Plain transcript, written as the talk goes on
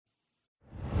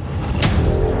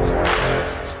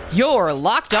Your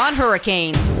Locked On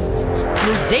Hurricanes,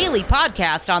 your daily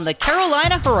podcast on the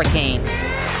Carolina Hurricanes.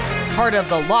 Part of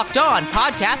the Locked On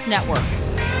Podcast Network.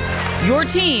 Your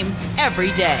team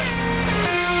every day.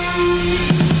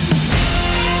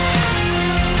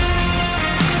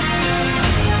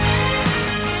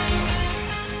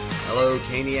 Hello,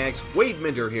 Caniacs. Wade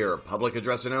Minter here, public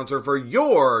address announcer for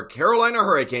your Carolina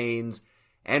Hurricanes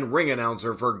and ring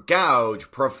announcer for Gouge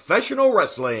Professional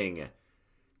Wrestling.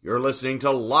 You're listening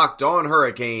to Locked On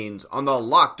Hurricanes on the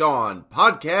Locked On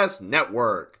Podcast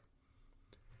Network.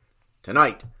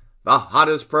 Tonight, the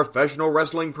hottest professional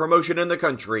wrestling promotion in the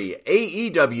country,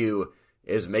 AEW,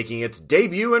 is making its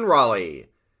debut in Raleigh.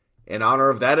 In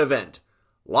honor of that event,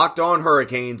 Locked On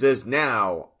Hurricanes is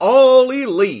now All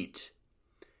Elite.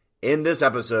 In this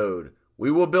episode, we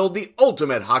will build the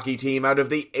ultimate hockey team out of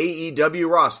the AEW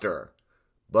roster.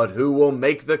 But who will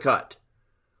make the cut?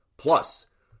 Plus,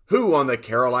 who on the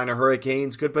Carolina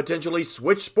Hurricanes could potentially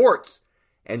switch sports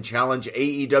and challenge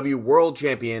AEW World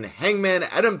Champion Hangman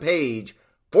Adam Page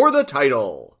for the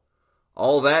title?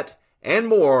 All that and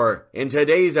more in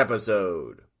today's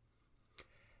episode.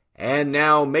 And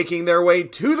now making their way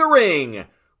to the ring,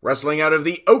 wrestling out of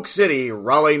the Oak City,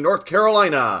 Raleigh, North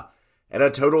Carolina, at a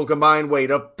total combined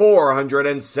weight of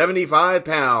 475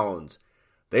 pounds.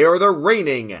 They are the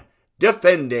reigning,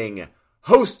 defending,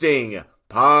 hosting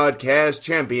podcast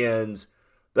champions,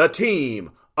 the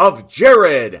team of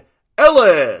Jared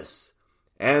Ellis,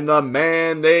 and the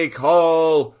man they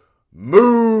call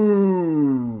Moose.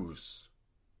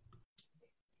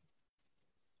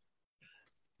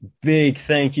 Big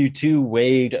thank you to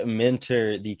Wade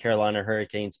Minter, the Carolina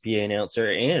Hurricanes PA announcer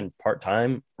and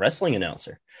part-time wrestling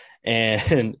announcer,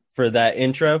 and for that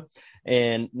intro.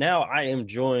 And now I am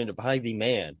joined by the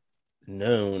man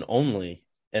known only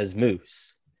as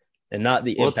Moose, and not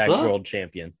the Impact World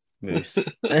Champion, Moose.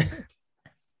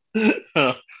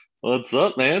 What's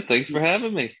up, man? Thanks for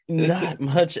having me. Not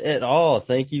much at all.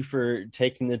 Thank you for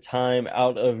taking the time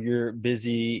out of your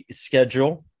busy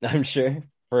schedule, I'm sure,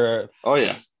 for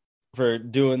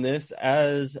doing this.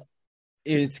 As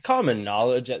it's common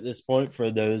knowledge at this point for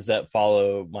those that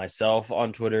follow myself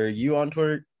on Twitter, you on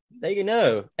Twitter, they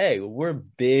know, hey, we're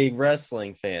big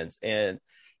wrestling fans, and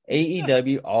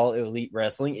AEW All Elite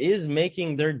Wrestling is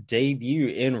making their debut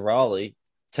in Raleigh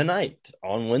tonight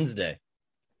on Wednesday.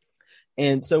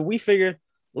 And so we figured,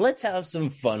 let's have some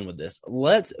fun with this.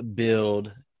 Let's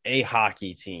build a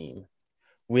hockey team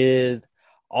with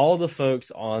all the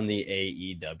folks on the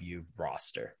AEW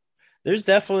roster. There's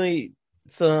definitely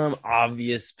some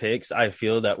obvious picks I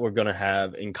feel that we're going to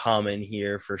have in common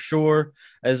here for sure,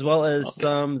 as well as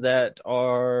some that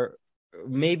are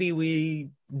maybe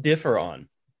we differ on.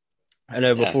 I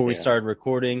know before we started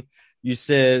recording, you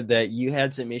said that you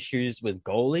had some issues with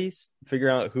goalies,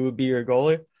 figuring out who would be your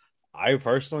goalie. I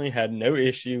personally had no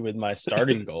issue with my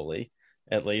starting goalie.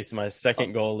 At least my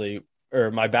second goalie, or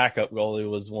my backup goalie,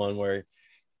 was one where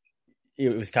it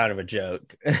was kind of a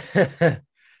joke.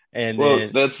 And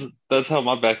then, that's how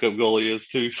my backup goalie is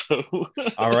too. So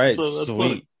all right, so sweet.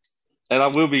 Fun. And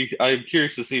I'm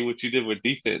curious to see what you did with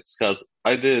defense, because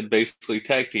I did basically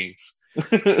tag teams.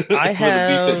 I have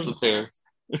the defensive pair.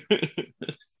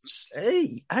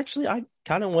 Hey, actually, I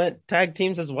kind of went tag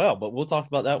teams as well, but we'll talk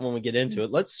about that when we get into it.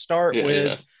 Let's start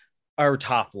with our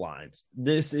top lines.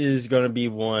 This is going to be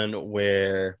one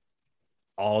where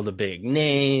all the big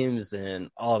names and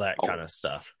all that kind of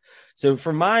stuff. So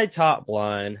for my top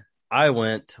line, I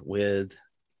went with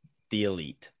the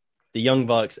Elite, the Young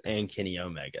Bucks, and Kenny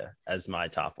Omega as my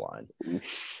top line.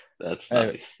 That's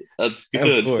nice. That's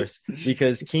good. Of course,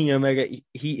 because Kenny Omega,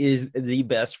 he is the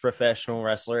best professional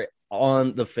wrestler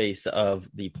on the face of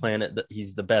the planet.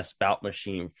 He's the best bout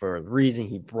machine for the reason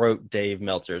he broke Dave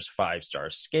Meltzer's 5-star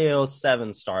scale,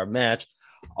 7-star match,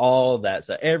 all that.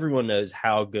 So everyone knows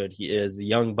how good he is. The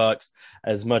Young Bucks,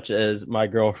 as much as my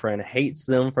girlfriend hates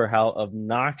them for how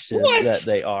obnoxious that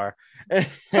they are.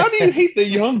 How do you hate the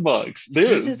Young Bucks?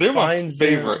 They're my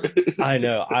favorite. I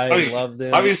know. I love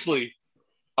them.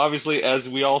 Obviously, as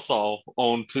we all saw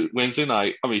on Wednesday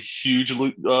night, I'm a huge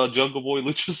Jungle Boy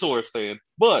Luchasaurus fan,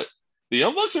 but the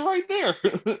Young Bucks are right there.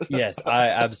 Yes, I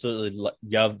absolutely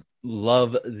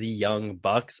love the Young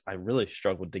Bucks. I really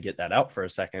struggled to get that out for a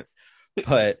second,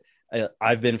 but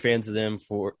I've been fans of them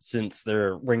since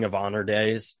their Ring of Honor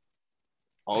days.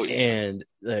 Oh, yeah. And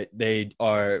they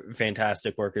are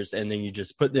fantastic workers. And then you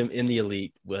just put them in the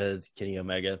Elite with Kenny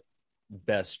Omega,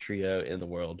 best trio in the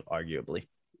world, arguably.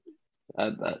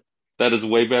 That is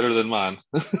way better than mine.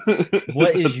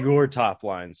 What is your top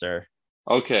line, sir?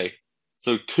 Okay,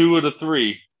 so 2 of the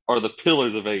 3 are the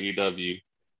pillars of AEW.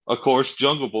 of course,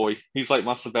 Jungle Boy. He's like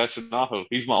my Sebastian Aho.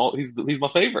 He's my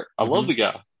favorite. I love the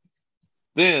guy.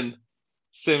 Then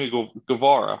Sammy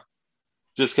Guevara,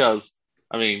 just because.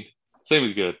 I mean,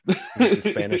 Sammy's good. He's the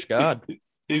Spanish God.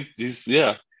 he's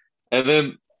yeah. And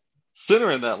then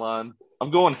centering that line,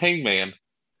 I'm going Hangman,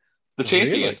 the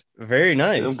champion. Really? Very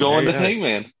nice. I'm going to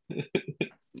Hangman.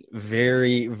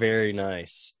 Very, very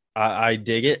nice. I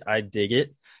dig it. I dig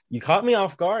it. You caught me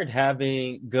off guard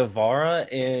having Guevara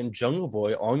and Jungle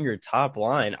Boy on your top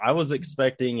line. I was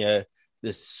expecting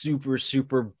the super,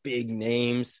 super big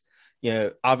names. You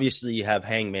know, obviously you have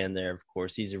Hangman there, of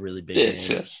course. He's a really big name.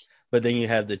 Yes. But then you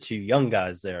have the two young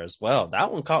guys there as well.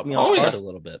 That one caught me off guard a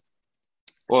little bit.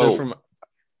 Well,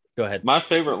 go ahead. My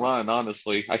favorite line,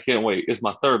 honestly, I can't wait, is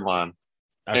my third line.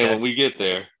 Okay. And when we get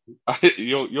there,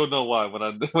 you'll know why when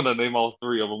I name all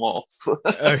three of them off.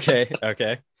 Okay.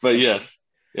 But yes.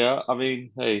 Yeah, I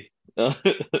mean, hey.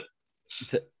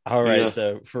 All right,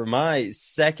 so for my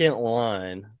second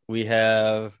line, we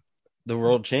have the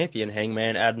world champion,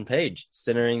 Hangman Adam Page,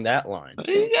 centering that line.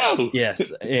 There you go.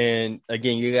 Yes, and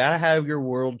again, you got to have your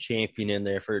world champion in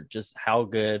there for just how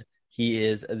good he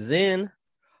is. Then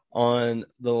on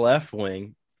the left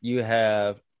wing, you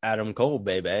have Adam Cole,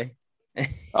 baby.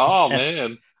 Oh,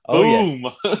 man.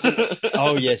 Boom. Yeah.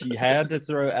 Oh, yes, you had to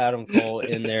throw Adam Cole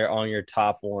in there on your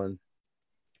top one.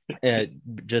 And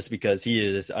just because he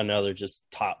is another just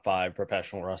top 5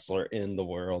 professional wrestler in the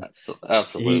world.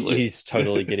 Absolutely. He's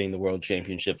totally getting the world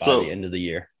championship by the end of the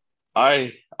year.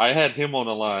 I had him on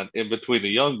the line in between the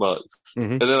Young Bucks,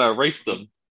 and then I raced them.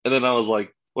 And then I was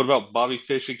like, what about Bobby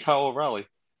Fish and Kyle O'Reilly?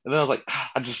 And then I was like,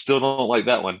 I just still don't like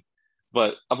that one.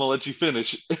 But I'm going to let you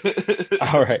finish.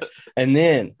 All right. And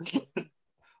then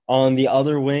on the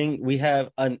other wing, we have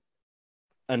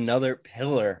another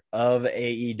pillar of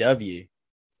AEW.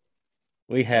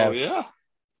 We have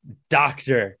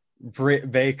Dr. Britt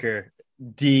Baker,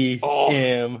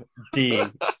 DMD.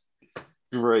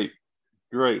 Great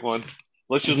one.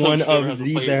 Let's just one of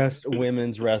the best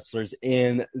women's wrestlers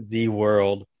in the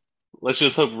world. Let's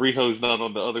just hope Riho's not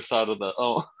on the other side of the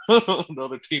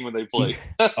other team when they play.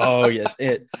 Oh yes,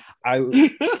 you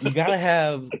gotta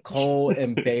have Cole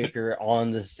and Baker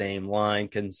on the same line,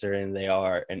 considering they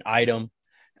are an item,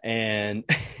 and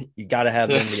you gotta have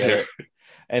them together. Sure.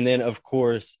 And then, of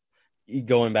course,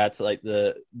 going back to like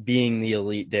being the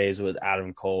elite days with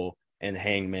Adam Cole and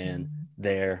Hangman,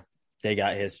 they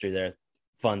got history there,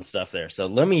 fun stuff there. So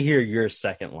let me hear your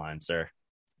second line, sir.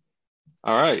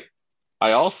 All right.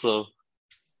 I also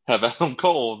have Adam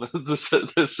Cole, the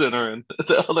center, and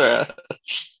the other.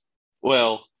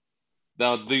 Well,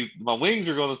 now my wings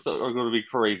are going to be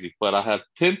crazy, but I have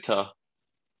Penta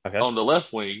on the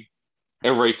left wing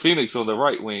and Ray Phoenix on the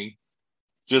right wing,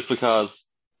 just because.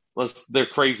 They're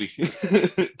crazy.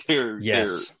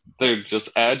 they're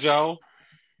just agile.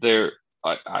 The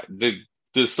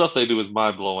stuff they do is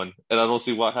mind blowing, and I don't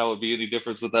see how it would be any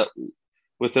difference with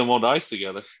them on the ice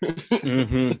together.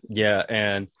 Yeah,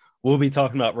 and we'll be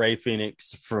talking about Ray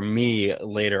Phoenix for me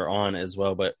later on as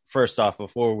well. But first off,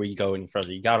 before we go any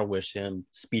further, you got to wish him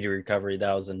speedy recovery.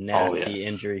 That was a nasty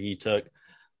injury he took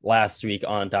last week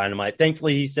on Dynamite.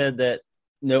 Thankfully, he said that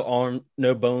no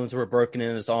bones were broken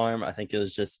in his arm. I think it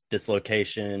was just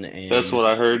dislocation, and that's what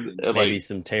I heard. Maybe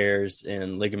some tears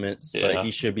and ligaments, but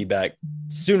he should be back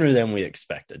sooner than we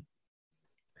expected.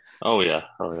 Oh yeah.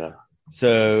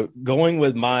 So going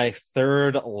with my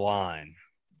third line,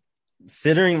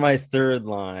 considering my third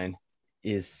line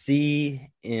is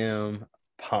CM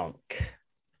Punk.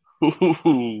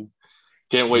 Ooh,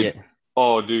 can't wait. Yeah.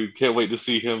 Oh, dude, can't wait to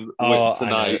see him win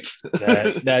tonight.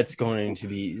 That's going to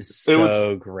be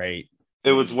so great.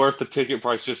 It was worth the ticket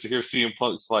price just to hear CM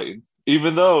Punk's fighting,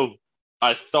 even though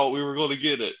I thought we were going to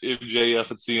get it, MJF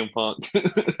and CM Punk.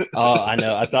 I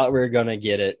know. I thought we were going to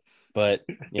get it, but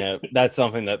that's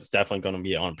something that's definitely going to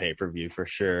be on pay-per-view for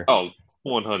sure. Oh,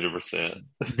 100%.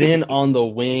 Then on the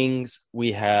wings,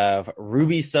 we have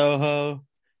Ruby Soho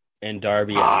and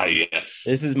Darby Allin. Yes.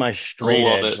 This is my straight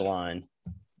edge line.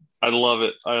 I love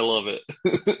it.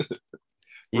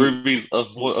 Ruby's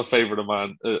a favorite of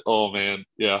mine. Oh, man.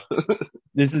 Yeah.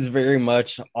 This is very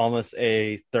much almost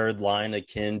a third line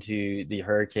akin to the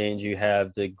Hurricanes. You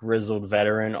have the grizzled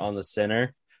veteran on the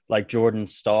center, like Jordan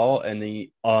Stahl, and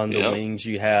on the wings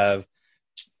you have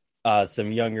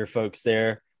some younger folks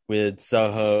there with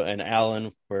Soho and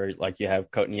Allen, where like you have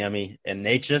Kotaniemi and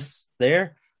Natchez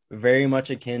there. Very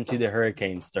much akin to the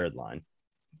Hurricanes' third line.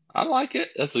 I like it.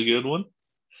 That's a good one.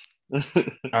 All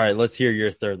right, let's hear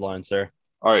your third line, sir.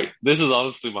 All right, this is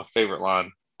honestly my favorite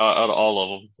line out of all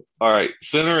of them. All right,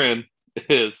 center in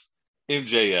is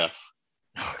MJF.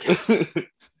 Okay.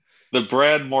 the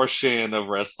Brad Marchand of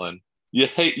wrestling.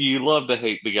 You love to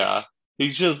hate the guy.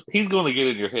 He's going to get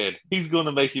in your head. He's going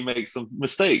to make you make some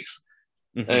mistakes.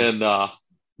 Mm-hmm. And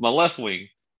my left wing,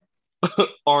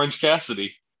 Orange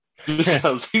Cassidy,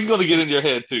 because he's going to get in your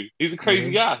head too. He's a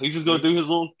crazy guy. He's just going to do his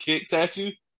little kicks at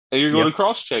you, and you're going to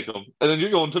cross check him, and then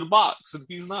you're going to the box, and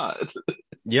he's not.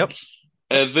 Yep.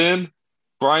 And then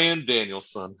Bryan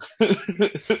Danielson.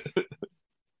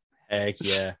 Heck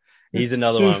yeah. He's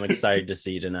another one I'm excited to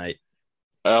see tonight.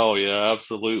 Oh, yeah,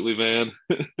 absolutely, man.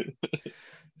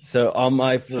 So on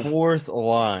my fourth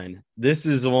line, this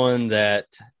is one that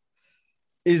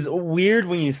is weird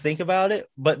when you think about it,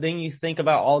 but then you think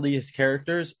about all these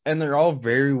characters, and they're all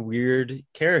very weird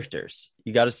characters.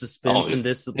 You got to suspense and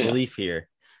disbelief here.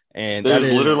 And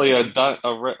there's literally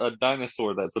a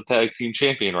dinosaur that's a tag team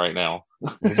champion right now.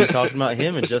 We'll be talking about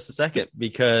him in just a second,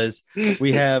 because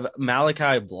we have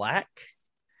Malachi Black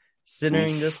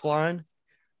centering this line,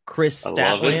 Chris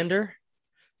Statlander,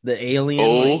 the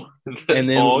alien, and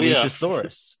then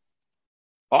Luchasaurus.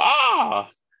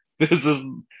 Yes.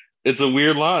 It's a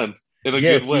weird line in a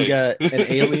good way. You got an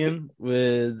alien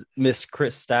with Miss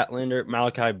Chris Statlander,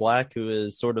 Malachi Black, who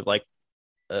is sort of like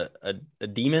a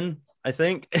demon, I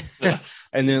think. Yes.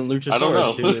 And then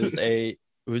Luchasaurus,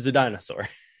 who's a dinosaur.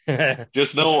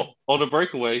 Just know on the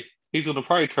breakaway, he's going to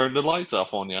probably turn the lights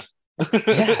off on you.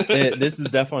 This is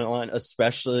definitely a line,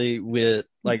 especially with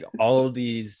like all of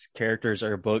these characters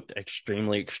are booked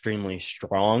extremely, extremely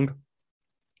strong,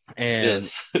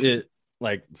 and it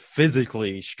like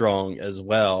physically strong as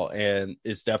well. And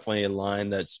it's definitely a line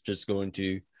that's just going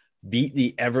to beat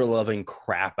the ever loving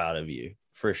crap out of you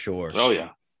for sure. Oh yeah.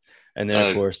 And then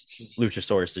of course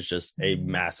Luchasaurus is just a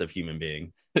massive human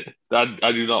being.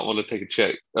 I do not want to take a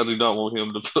check. I do not want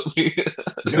him to put me.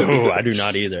 No, I do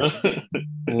not either.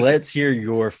 Let's hear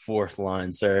your fourth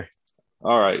line, sir.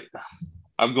 All right.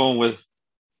 I'm going with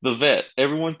the vet.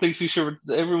 Everyone thinks he should.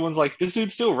 Everyone's like, this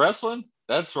dude's still wrestling?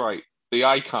 That's right. The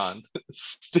icon,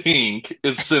 Sting,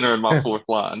 is centering my fourth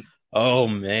line. Oh,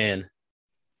 man.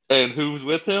 And who's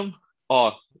with him?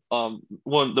 The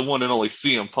one and only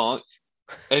CM Punk.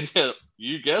 And yeah,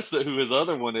 you guessed it, who his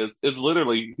other one is. It's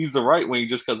literally, he's the right wing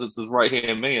just because it's his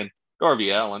right-hand man, Darby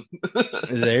Allin.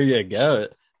 There you go.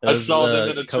 I saw them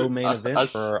in a co-main event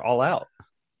for All Out.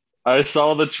 I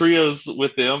saw the trios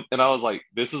with them, and I was like,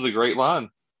 this is a great line.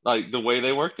 Like, the way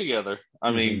they work together.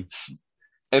 I mean,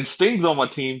 and Sting's on my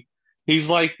team. He's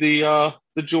like the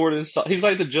Jordan stuff. He's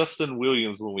like the Justin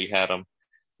Williams when we had him.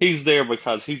 He's there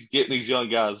because he's getting these young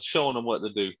guys, showing them what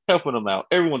to do, helping them out.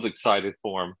 Everyone's excited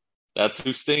for him. That's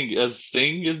who Sting is.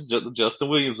 Sting is the Justin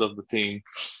Williams of the team.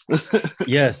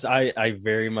 Yes, I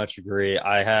very much agree.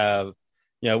 I have,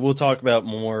 we'll talk about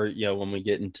more, when we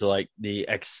get into like the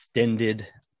extended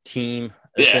team,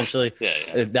 essentially.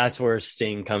 Yeah. That's where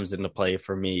Sting comes into play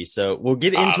for me. So we'll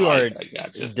get into our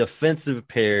defensive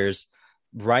pairs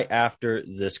right after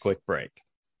this quick break.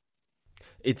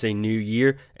 It's a new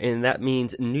year, and that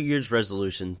means New Year's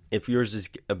resolution. If yours is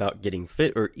about getting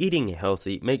fit or eating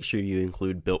healthy, make sure you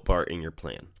include Built Bar in your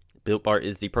plan. Built Bar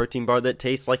is the protein bar that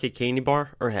tastes like a candy bar,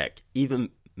 or heck, even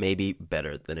maybe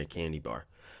better than a candy bar.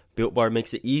 Built Bar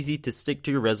makes it easy to stick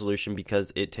to your resolution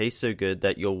because it tastes so good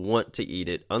that you'll want to eat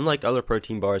it, unlike other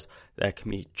protein bars that can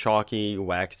be chalky,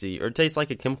 waxy, or taste like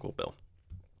a chemical pill.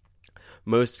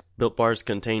 Most Built Bars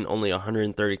contain only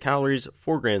 130 calories,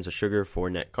 4 grams of sugar, 4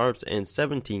 net carbs, and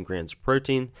 17 grams of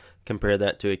protein. Compare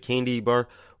that to a candy bar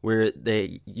where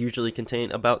they usually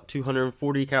contain about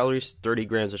 240 calories, 30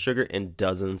 grams of sugar, and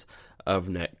dozens of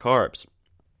net carbs.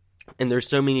 And there's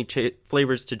so many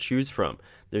flavors to choose from.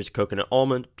 There's coconut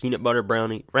almond, peanut butter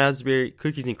brownie, raspberry,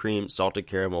 cookies and cream, salted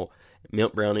caramel,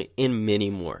 milk brownie, and many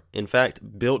more. In fact,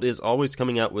 Built is always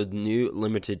coming out with new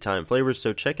limited time flavors,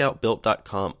 so check out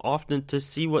Built.com often to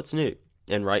see what's new.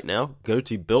 And right now, go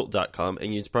to Built.com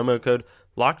and use promo code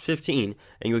LOCKED15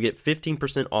 and you'll get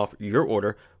 15% off your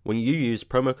order when you use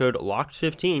promo code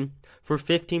LOCKED15 for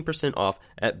 15% off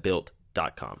at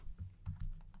Built.com.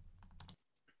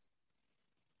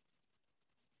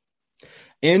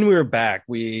 And we're back.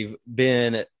 We've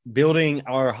been building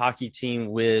our hockey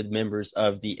team with members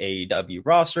of the AEW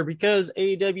roster because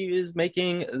AEW is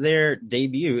making their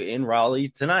debut in Raleigh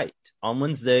tonight on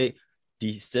Wednesday,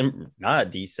 January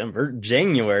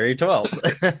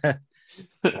 12th.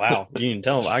 Wow, you can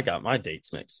tell I got my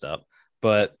dates mixed up.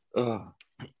 But,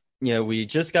 we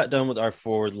just got done with our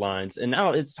forward lines, and now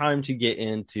it's time to get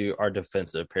into our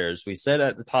defensive pairs. We said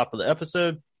at the top of the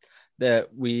episode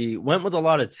that we went with a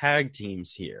lot of tag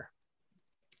teams here.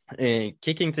 And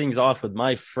kicking things off with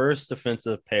my first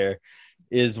defensive pair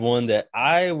is one that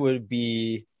I would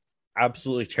be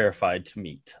absolutely terrified to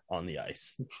meet on the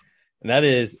ice. And that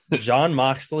is Jon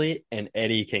Moxley and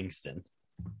Eddie Kingston.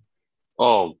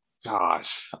 Oh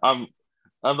gosh, I'm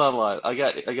not lying. I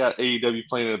got AEW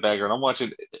playing in the background. I'm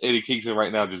watching Eddie Kingston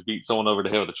right now just beat someone over the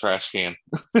head with a trash can.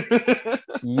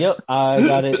 Yep, I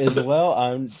got it as well.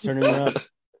 I'm turning around.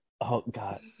 Oh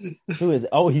God, who is?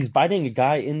 Oh, he's biting a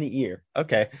guy in the ear.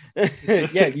 Okay,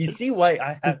 yeah, you see why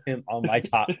I have him on my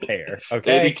top pair.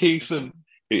 Okay, Eddie Kingston.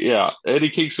 Yeah, Eddie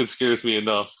Kingston scares me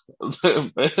enough.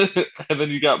 And then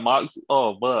you got Mox.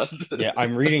 Oh, bud. Yeah,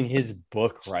 I'm reading his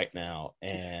book right now,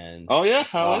 and oh yeah,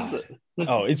 how is it?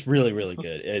 Oh, it's really, really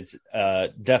good. It's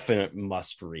definite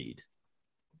must read.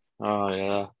 Oh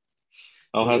yeah,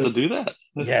 I'll have to do that.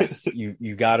 Yes,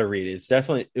 you got to read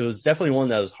it. It was definitely one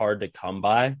that was hard to come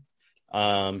by.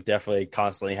 Definitely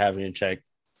constantly having to check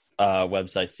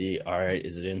websites, see, all right,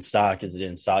 is it in stock? Is it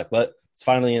in stock? But it's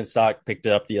finally in stock. Picked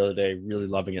it up the other day. Really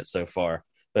loving it so far.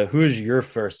 But who is your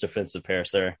first defensive pair,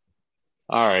 sir?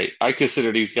 All right, I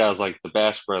consider these guys like the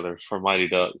Bash Brothers from Mighty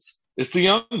Ducks. It's the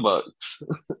Young Bucks.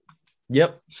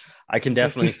 Yep, I can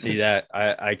definitely see that.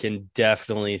 I can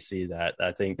definitely see that.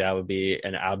 I think that would be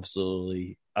an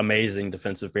absolutely amazing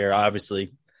defensive pair.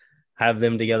 Obviously, have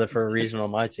them together for a reason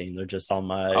on my team. They're just on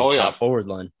my top forward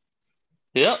line.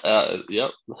 Yeah,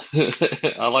 yep.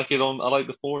 I like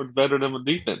the forwards better than the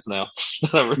defense now,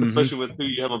 especially with who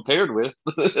you have them paired with.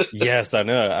 Yes, I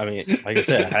know. I mean, like I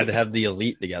said, I had to have the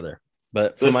elite together.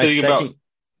 But for my second,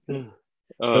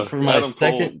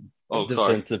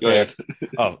 defensive pair,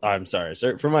 oh, I'm sorry,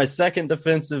 sir. For my second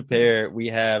defensive pair, we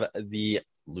have the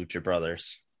Lucha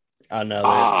Brothers. I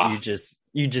know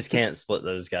you just can't split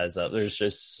those guys up. They're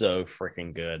just so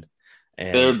freaking good.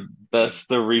 And that's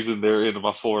the reason they're in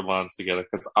my forward lines together,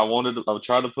 because I was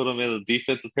trying to put them in a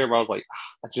defensive pair, but I was like,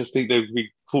 I just think they'd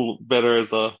be cool better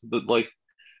as on the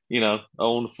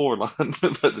forward line,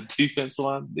 but the defense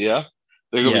line, yeah,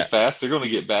 they're gonna be fast. They're gonna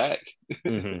get back.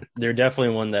 Mm-hmm. They're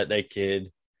definitely one that they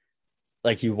could,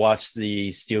 like, you watch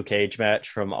the steel cage match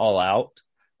from All Out.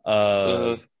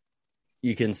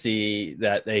 You can see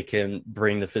that they can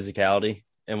bring the physicality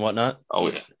and whatnot.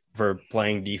 Oh yeah. For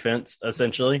playing defense,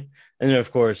 essentially. And then, of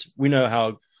course, we know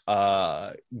how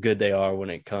good they are when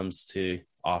it comes to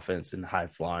offense and high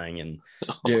flying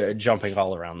and jumping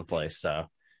all around the place. So,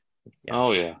 yeah.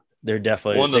 Oh, yeah. They're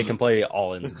definitely, they can play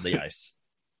all ends of the ice.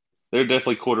 They're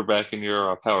definitely quarterbacking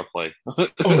your power play.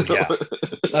 Oh, yeah.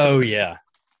 Oh, yeah,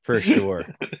 for sure.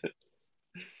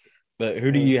 But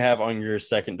who do you have on your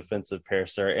second defensive pair,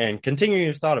 sir? And continue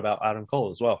your thought about Adam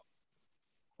Cole as well.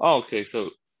 Oh, okay,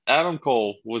 so Adam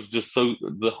Cole was just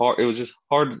it was just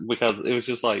hard because it was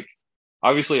just like,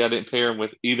 obviously I didn't pair him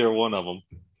with either one of them,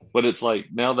 but it's like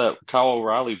now that Kyle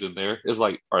O'Reilly's in there, it's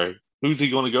like, all right, who's he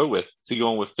going to go with? Is he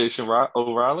going with Fish and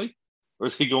O'Reilly, or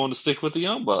is he going to stick with the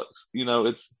Young Bucks? You know,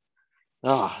 it's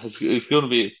going to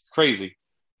be, it's crazy.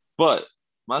 But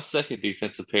my second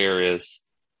defensive pair is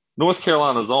North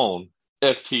Carolina's own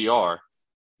FTR.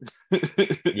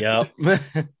 Yep.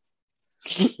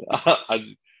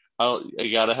 I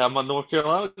gotta have my North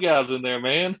Carolina guys in there,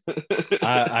 man.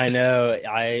 I know.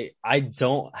 I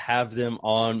don't have them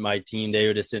on my team. They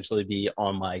would essentially be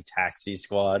on my taxi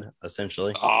squad,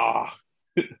 essentially.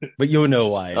 But you'll know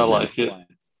why. I like it.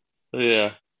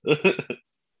 Yeah.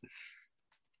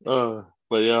 But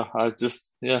yeah, I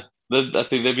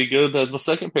think they'd be good as my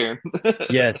second pairing.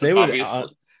 Yes, they would.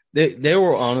 They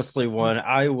were honestly one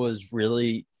I was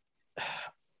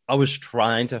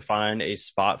trying to find a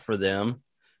spot for them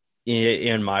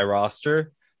in my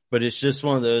roster, but it's just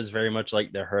one of those very much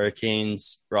like the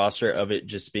Hurricanes roster of it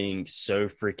just being so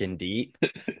freaking deep.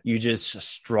 You just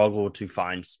struggle to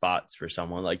find spots for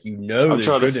someone. Like, they're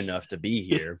good enough to be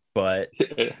here, but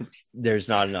there's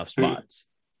not enough spots.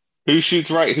 Who shoots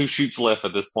right? Who shoots left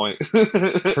at this point?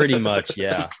 Pretty much,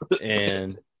 yeah.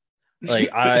 And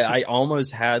like I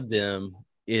almost had them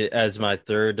as my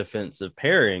third defensive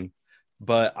pairing,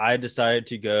 but I decided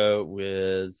to go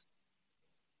with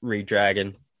Reed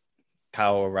Dragon,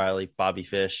 Kyle O'Reilly, Bobby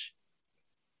Fish.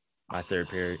 My third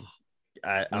period.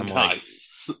 I'm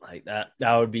nice. like that.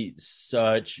 That would be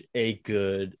such a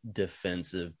good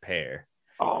defensive pair.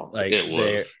 Oh, like it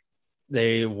would.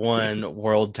 They won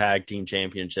World Tag Team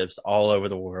Championships all over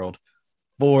the world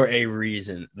for a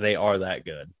reason. They are that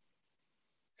good.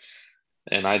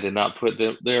 And I did not put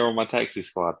them there on my taxi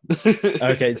squad.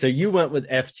 Okay, so you went with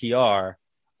FTR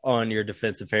on your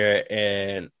defensive pair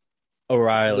and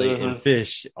O'Reilly and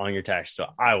Fish on your taxi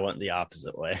squad. I went the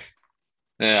opposite way.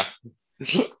 Yeah.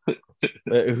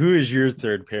 Who is your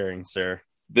third pairing, sir?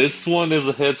 This one is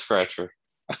a head scratcher.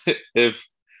 If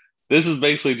this is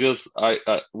basically just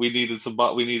we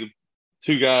needed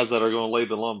two guys that are going to lay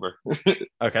the lumber.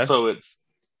 Okay. So it's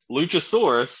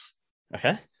Luchasaurus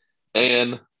Okay.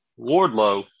 And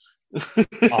Wardlow.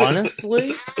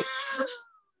 Honestly,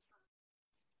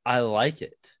 I like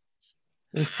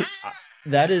it.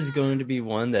 That is going to be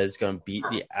one that is going to beat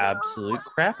the absolute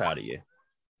crap out of you.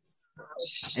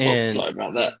 And sorry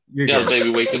about that. You're got good. A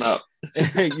baby waking up.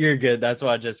 You're good. That's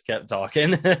why I just kept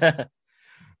talking.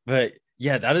 But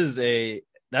yeah,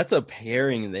 that's a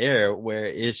pairing there where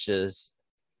it's just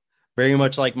very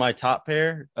much like my top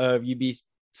pair of you be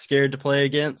scared to play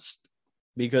against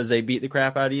because they beat the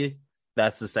crap out of you.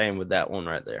 That's the same with that one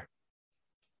right there.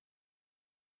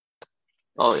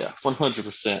 Oh yeah,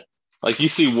 100%. Like you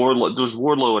see Wardlow, there's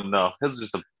Wardlow enough. That's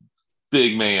just a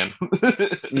big man.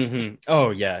 Mm-hmm. Oh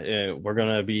yeah, we're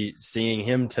gonna be seeing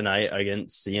him tonight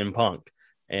against CM Punk,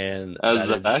 and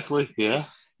exactly,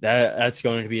 that's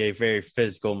going to be a very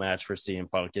physical match for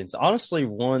CM Punk. It's honestly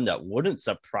one that wouldn't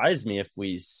surprise me if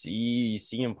we see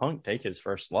CM Punk take his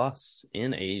first loss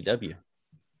in AEW.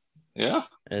 Yeah,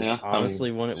 it's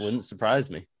honestly one it wouldn't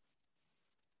surprise me.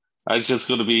 It's just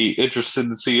going to be interesting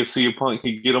to see if CM Punk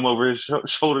can get him over his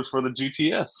shoulders for the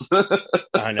GTS.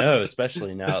 I know,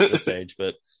 especially now at this age.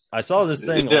 But I saw this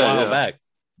thing a while back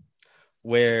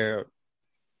where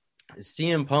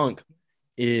CM Punk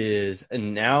is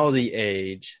now the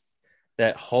age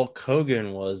that Hulk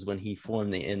Hogan was when he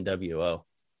formed the NWO.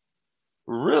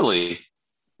 Really?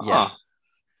 Yeah.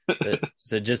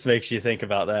 So it just makes you think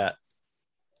about that.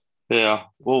 Yeah.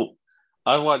 Well,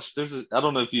 I watched. I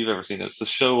don't know if you've ever seen it. It's a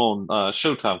show on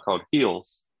Showtime called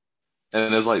Heels,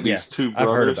 and there's like these two brothers.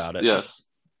 I've heard about it. Yes.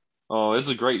 Oh, it's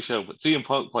a great show. But CM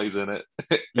Punk plays in it,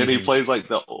 and he plays like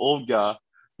the old guy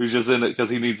who's just in it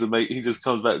because he needs to make. He just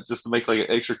comes back just to make like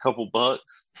an extra couple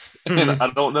bucks. And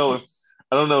I don't know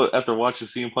after watching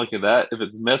CM Punk in that if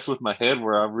it's messed with my head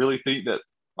where I really think that,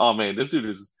 oh man, this dude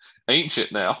is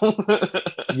ancient now.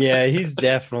 Yeah, he's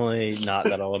definitely not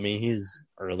that old. I mean, he's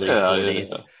early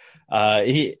 40s.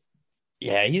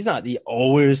 He's not the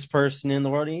oldest person in the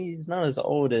world. He's not as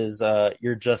old as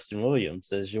your Justin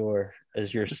Williams, as your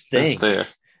Sting. That's fair.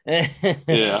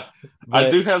 Yeah, but, I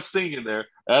do have Sting in there.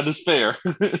 That is fair.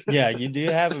 Yeah, you do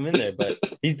have him in there, but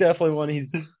he's definitely one.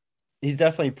 He's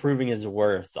definitely proving his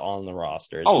worth on the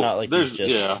roster. It's not like he's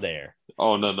just there.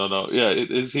 Oh no. Yeah,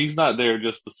 he's not there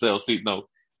just to sell seat. No,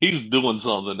 he's doing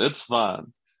something. It's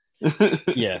fine.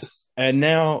 Yes. And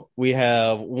now we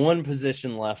have one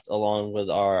position left along with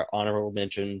our honorable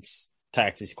mentions,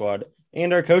 taxi squad,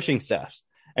 and our coaching staffs.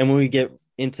 And when we get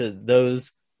into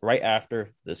those right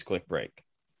after this quick break.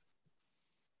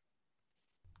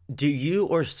 Do you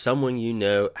or someone you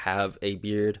know have a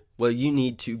beard? Well, you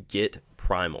need to get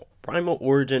Primal. Primal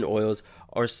Origin Oils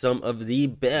are some of the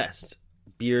best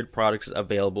beard products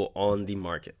available on the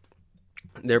market.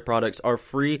 Their products are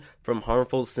free from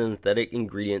harmful synthetic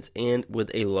ingredients and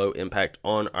with a low impact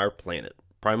on our planet.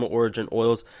 Primal Origin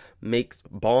Oils makes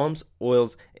balms,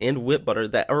 oils, and whip butter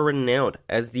that are renowned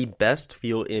as the best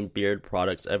feel in beard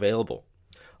products available.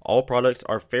 All products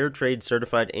are fair trade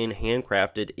certified and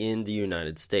handcrafted in the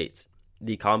United States.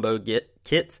 The combo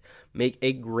kits make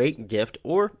a great gift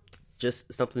or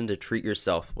just something to treat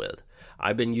yourself with.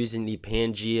 I've been using the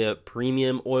Pangea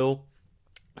Premium Oil,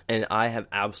 and I have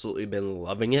absolutely been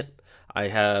loving it. I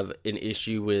have an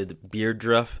issue with beard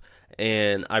drift,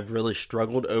 and I've really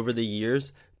struggled over the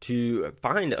years to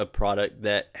find a product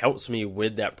that helps me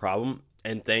with that problem.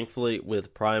 And thankfully,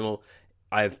 with Primal,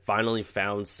 I've finally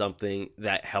found something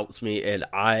that helps me, and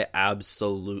I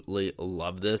absolutely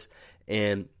love this.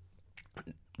 And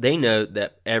they know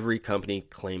that every company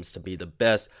claims to be the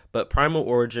best, but Primal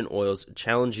Origin Oils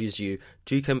challenges you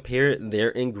to compare their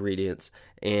ingredients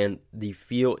and the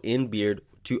feel in beard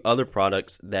to other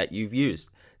products that you've used.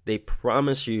 They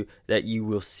promise you that you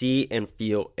will see and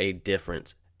feel a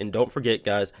difference. And don't forget,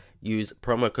 guys, use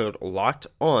promo code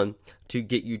LOCKEDON to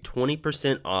get you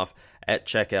 20% off at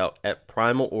checkout at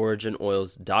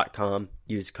primaloriginoils.com.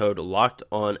 Use code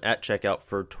LOCKEDON at checkout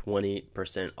for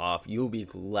 20% off. You'll be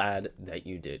glad that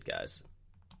you did, guys.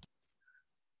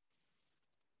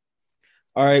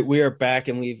 All right, we are back,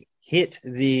 and we've hit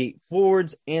the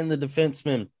forwards and the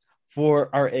defensemen for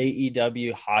our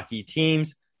AEW hockey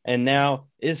teams. And now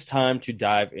it's time to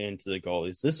dive into the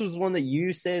goalies. This was one that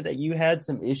you said that you had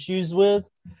some issues with.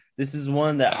 This is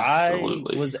one that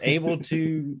Absolutely. I was able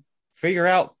to figure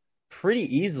out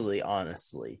pretty easily,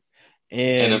 honestly.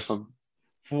 And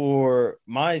for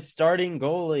my starting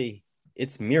goalie,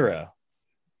 it's Miro.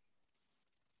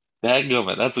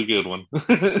 Dadgummit, that's a good one.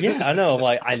 Yeah, I know.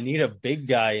 Like, I need a big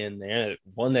guy in there,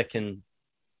 one that can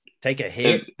take a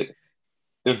hit.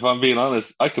 If I'm being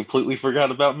honest, I completely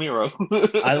forgot about Miro.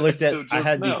 I looked at, I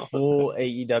had the full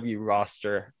AEW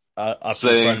roster up in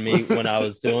front of me when I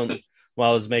was doing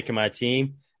while I was making my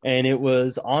team. And it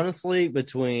was honestly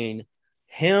between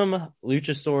him,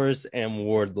 Luchasaurus, and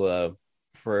Wardlow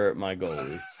for my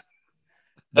goalies.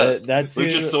 That's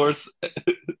Luchasaurus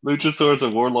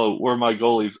and Wardlow were my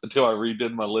goalies until I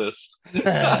redid my list.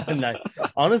 Nice.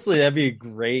 Honestly, that'd be a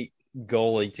great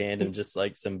goalie tandem, just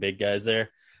like some big guys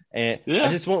there. And I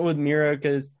just went with Miro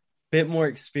because a bit more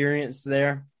experience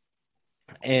there.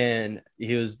 And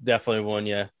he was definitely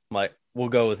one, we'll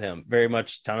go with him. Very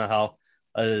much kind of how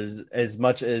as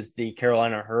much as the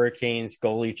Carolina Hurricanes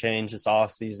goalie change this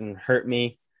offseason hurt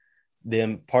me,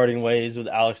 them parting ways with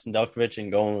Alex Nedeljkovic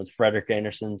and going with Frederik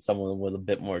Andersen, someone with a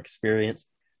bit more experience.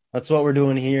 That's what we're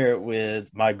doing here with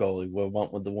my goalie. We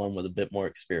went with the one with a bit more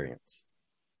experience.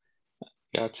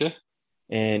 Gotcha.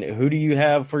 And who do you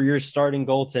have for your starting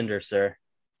goaltender, sir?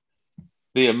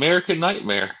 The American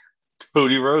Nightmare,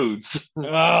 Cody Rhodes.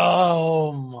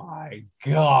 Oh my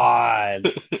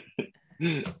God!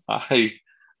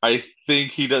 I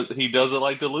think he doesn't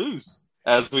like to lose,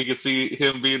 as we can see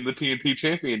him being the TNT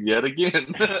champion yet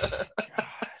again.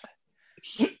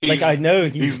 Like, I know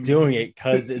he's doing it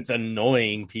because it's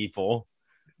annoying people,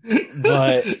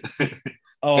 but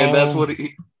and that's what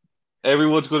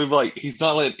everyone's going to be like. He's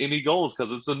not letting any goals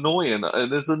because it's annoying,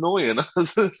 and it's annoying.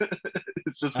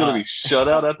 It's just going to be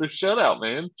shutout after shutout,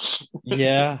 man.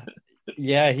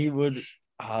 Yeah, he would.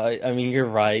 I mean, you're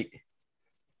right.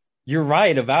 You're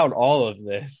right about all of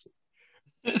this.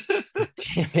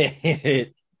 Damn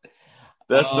it.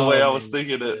 That's the way I was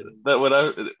thinking it. That when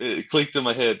it clicked in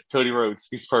my head, Cody Rhodes,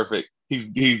 he's perfect.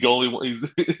 He's the only one. He's my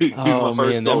first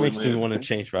goalie. That makes me want to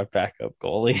change my backup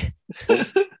goalie.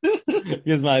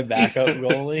 Because my backup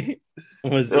goalie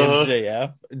was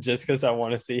MJF, just because I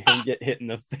want to see him get hit in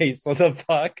the face with a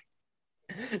puck.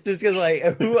 Just because,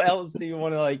 like, who else do you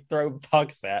want to, like, throw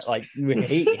pucks at? Like, you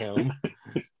hate him.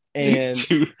 And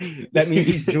that means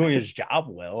he's doing his job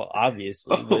well,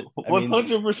 obviously. But,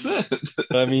 100%.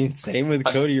 I mean, same with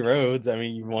Cody Rhodes. I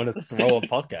mean, you want to throw a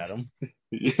puck at him.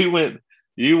 You went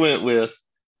with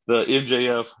the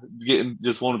MJF getting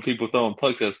just wanting people throwing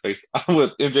pucks at his face. I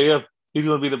went MJF. He's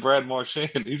going to be the Brad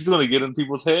Marchand. He's going to get in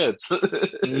people's heads. Send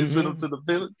them to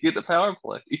the get the power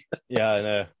play. Yeah, I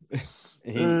know.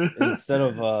 Instead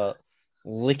of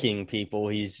licking people,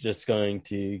 he's just going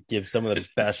to give some of the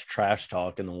best trash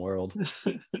talk in the world.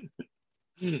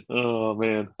 Oh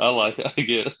man, I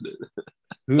get it.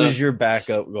 Who is your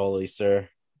backup goalie, sir?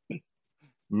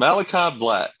 Malachi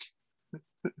Black.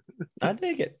 I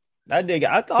dig it.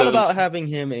 I thought about having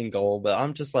him in goal, but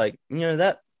I'm just like,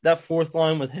 that fourth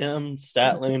line with him,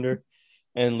 Statlander,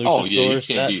 and Luchasaurus. Oh yeah, you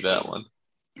can't beat that one.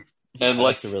 And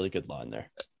that's a really good line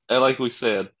there. And like we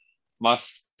said, my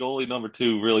goalie number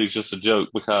 2 really is just a joke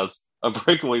because a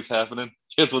breakaway's happening.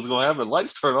 Guess what's going to happen?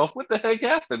 Lights turn off. What the heck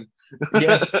happened?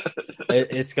 Yeah,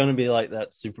 it's going to be like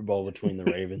that Super Bowl between the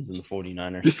Ravens and the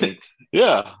 49ers.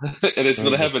 Yeah, and it's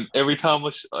going to happen every time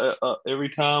a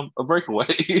breakaway.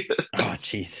 Oh,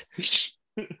 jeez.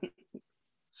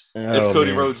 If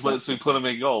Cody Rhodes lets me put him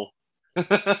in goal. God.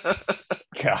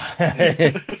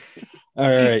 All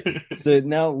right. So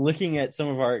now looking at some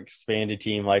of our expanded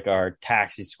team, like our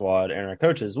taxi squad and our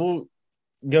coaches, we'll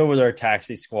go with our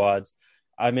taxi squads.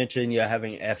 I mentioned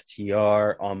having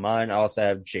FTR on mine. I also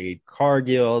have Jade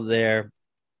Cargill there,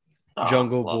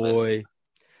 Jungle Boy,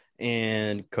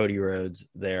 and Cody Rhodes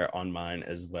there on mine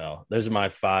as well. Those are my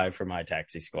 5 for my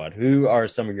taxi squad. Who are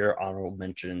some of your honorable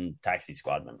mention taxi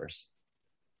squad members?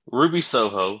 Ruby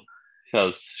Soho,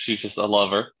 because she's just a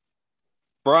lover.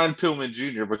 Brian Pillman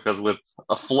Jr., because with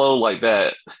a flow like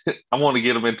that, I want to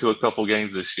get him into a couple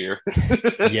games this year.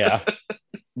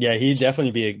 Yeah, he'd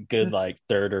definitely be a good like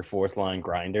 3rd or 4th line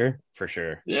grinder for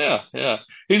sure. Yeah.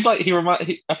 He's like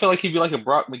I feel like he'd be like a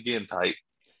Brock McGinn type.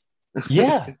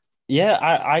 Yeah,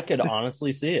 I could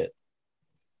honestly see it.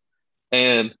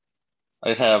 And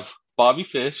I have Bobby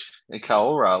Fish and Kyle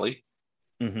O'Reilly.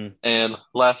 Mm-hmm. And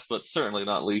last but certainly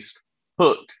not least,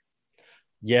 Hook.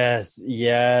 Yes.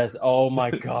 Oh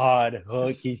my God,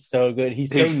 Hook! He's so good.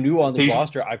 He's so new on the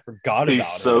roster. I forgot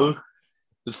about him.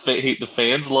 The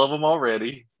fans love him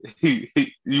already. You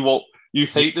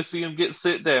hate to see him get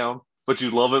sit down, but you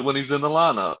love it when he's in the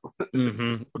lineup.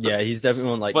 Mm-hmm. Yeah, he's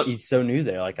definitely one he's so new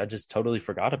there. Like I just totally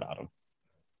forgot about him.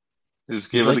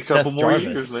 Just give it a couple more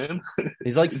years, man.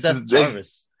 He's like Seth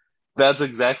Jarvis. That's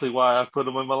exactly why I put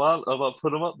him in my line. I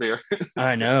put him up there.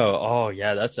 I know. Oh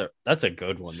yeah, that's a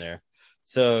good one there.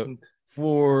 So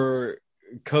for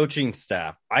coaching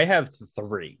staff, I have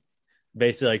 3.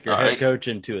 Basically, like your head coach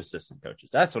and 2 assistant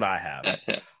coaches. That's what I have.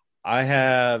 I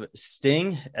have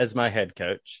Sting as my head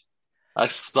coach. I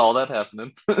saw that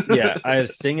happening. Yeah, I have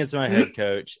Sting as my head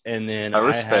coach, and then I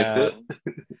respect it.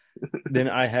 Then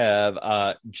I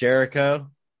have Jericho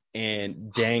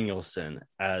and Danielson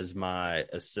as my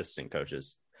assistant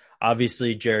coaches.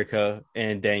 Obviously, Jericho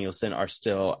and Danielson are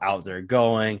still out there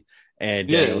going, and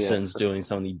Danielson's doing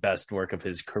some of the best work of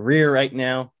his career right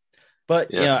now.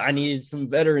 But, I needed some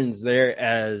veterans there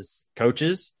as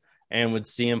coaches, and with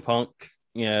CM Punk,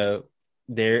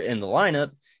 there in the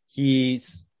lineup,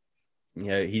 he's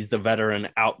the veteran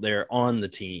out there on the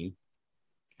team.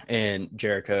 And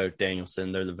Jericho,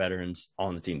 Danielson, they're the veterans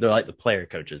on the team. They're like the player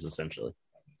coaches, essentially.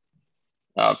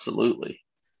 Absolutely.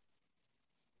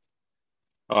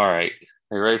 All right.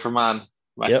 Are you ready for mine?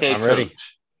 Yep, I'm ready.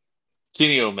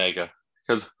 Kenny Omega.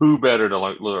 Because who better to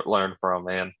learn from,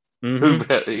 man? Mm-hmm. Who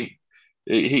better?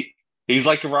 He's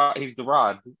like the Rod. He's the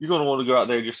Rod. You're going to want to go out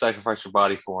there and just sacrifice your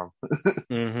body for him.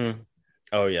 Mm-hmm.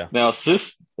 Oh, yeah. Now,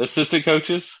 assistant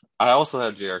coaches, I also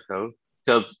have Jericho.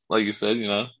 Because, like you said,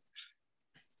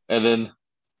 And then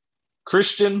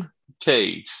Christian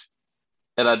Cage.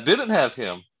 And I didn't have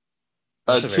him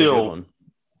until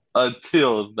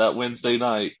that Wednesday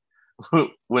night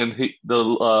when the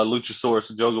Luchasaurus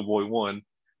and Jungle Boy won.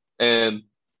 And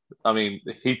I mean,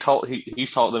 he's taught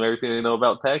them everything they know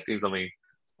about tag teams. I mean,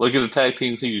 look at the tag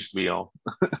teams he used to be on.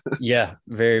 Yeah,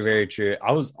 very, very true.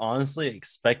 I was honestly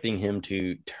expecting him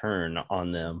to turn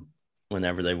on them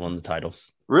whenever they won the titles.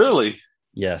 Really?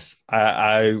 Yes,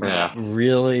 I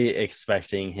really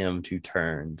expecting him to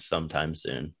turn sometime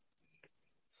soon.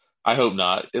 I hope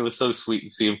not. It was so sweet to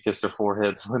see him kiss their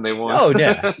foreheads when they won. Oh,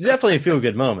 yeah. Definitely a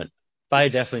feel-good moment. But I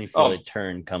definitely feel a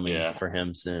turn coming for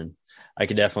him soon. I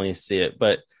could definitely see it.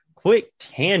 But quick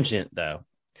tangent, though.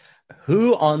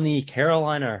 Who on the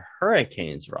Carolina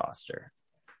Hurricanes roster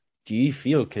do you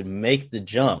feel could make the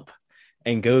jump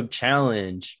and go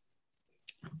challenge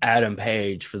Adam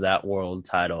Page for that world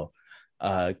title?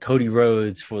 Cody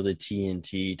Rhodes for the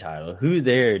TNT title. Who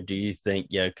there do you think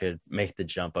could make the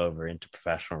jump over into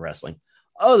professional wrestling?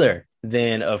 Other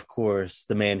than, of course,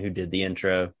 the man who did the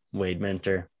intro, Wade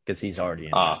Minter, because he's already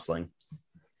in wrestling.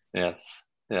 Yes.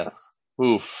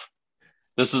 Oof.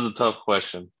 This is a tough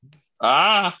question.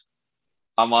 I'm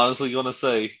honestly going to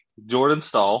say Jordan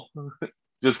Stahl,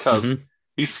 just because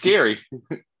he's scary.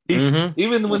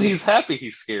 Even when he's happy,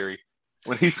 he's scary.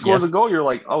 When he scores a goal, you're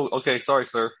like, oh, okay, sorry,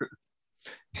 sir.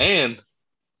 And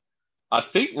I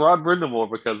think Rod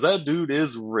Brindamore, because that dude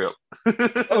is ripped.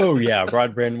 Oh, yeah.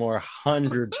 Rod Brindamore,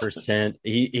 100%.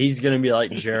 He's going to be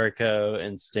like Jericho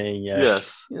and Sting.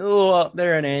 Yes. A little up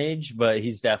there in age, but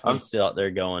he's definitely still out there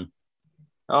going.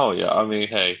 Oh, yeah. I mean,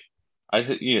 hey.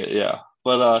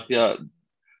 But,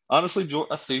 honestly,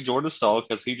 I see Jordan Stahl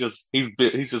because he's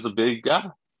just a big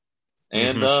guy.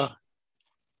 And,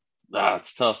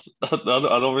 it's tough. I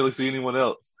don't really see anyone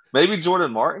else. Maybe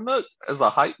Jordan Martin as a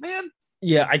hype man?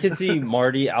 Yeah, I can see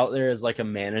Marty out there as like a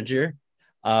manager.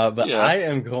 But I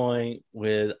am going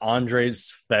with Andrei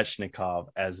Svechnikov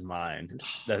as mine.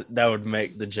 That would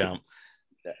make the jump.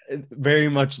 Very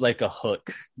much like a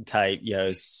Hook type,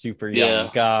 super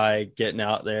young guy getting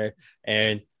out there.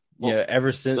 And,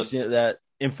 ever since that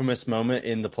infamous moment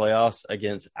in the playoffs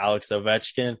against Alex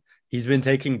Ovechkin, he's been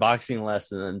taking boxing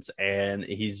lessons, and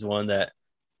he's one that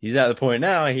he's at the point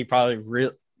now he probably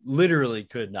literally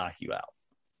could knock you out.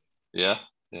 Yeah.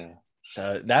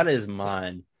 That is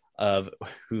mine of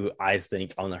who I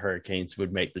think on the Hurricanes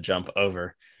would make the jump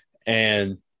over.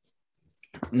 And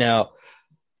now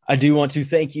I do want to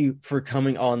thank you for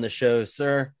coming on the show,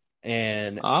 sir.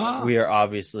 And we are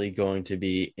obviously going to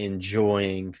be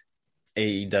enjoying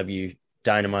AEW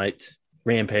Dynamite,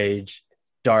 Rampage,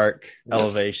 Dark,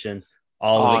 Elevation,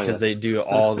 all of it, because they do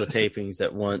all the tapings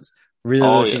at once. Really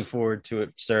looking forward to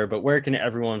it, sir. But where can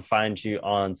everyone find you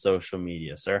on social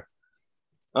media, sir?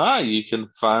 You can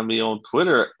find me on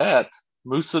Twitter at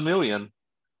Moosamillion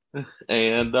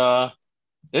and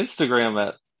Instagram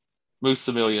at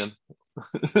Moosamillion.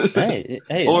 Hey,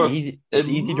 it's easy. It's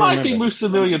easy to remember. It might be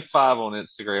Moosamillion5 on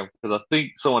Instagram because I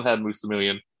think someone had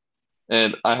Moosamillion,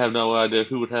 and I have no idea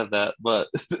who would have that. But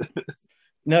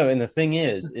no, and the thing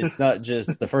is, it's not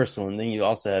just the first one. Then you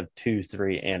also have 2,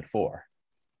 3, and 4.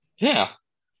 Yeah.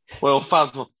 Well,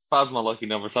 five's my lucky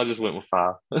number, so I just went with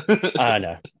 5. I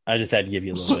know. I just had to give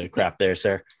you a little bit of crap there,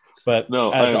 sir. But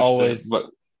no, as always, but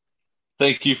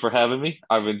thank you for having me.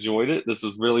 I've enjoyed it. This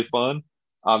was really fun.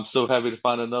 I'm so happy to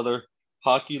find another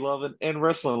hockey loving and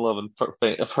wrestling loving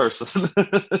person.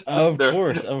 Of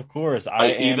course.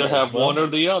 I either have one or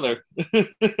the other.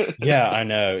 Yeah, I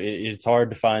know. It's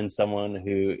hard to find someone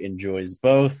who enjoys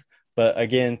both. But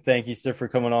again, thank you, sir, for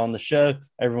coming on the show.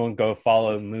 Everyone go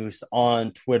follow Moose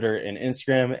on Twitter and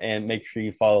Instagram, and make sure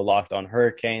you follow Locked on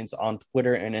Hurricanes on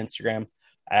Twitter and Instagram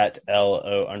at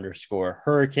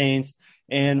LO_Hurricanes.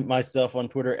 and myself on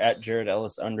Twitter at Jared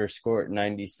Ellis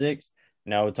 _96.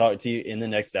 And I will talk to you in the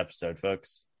next episode,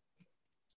 folks.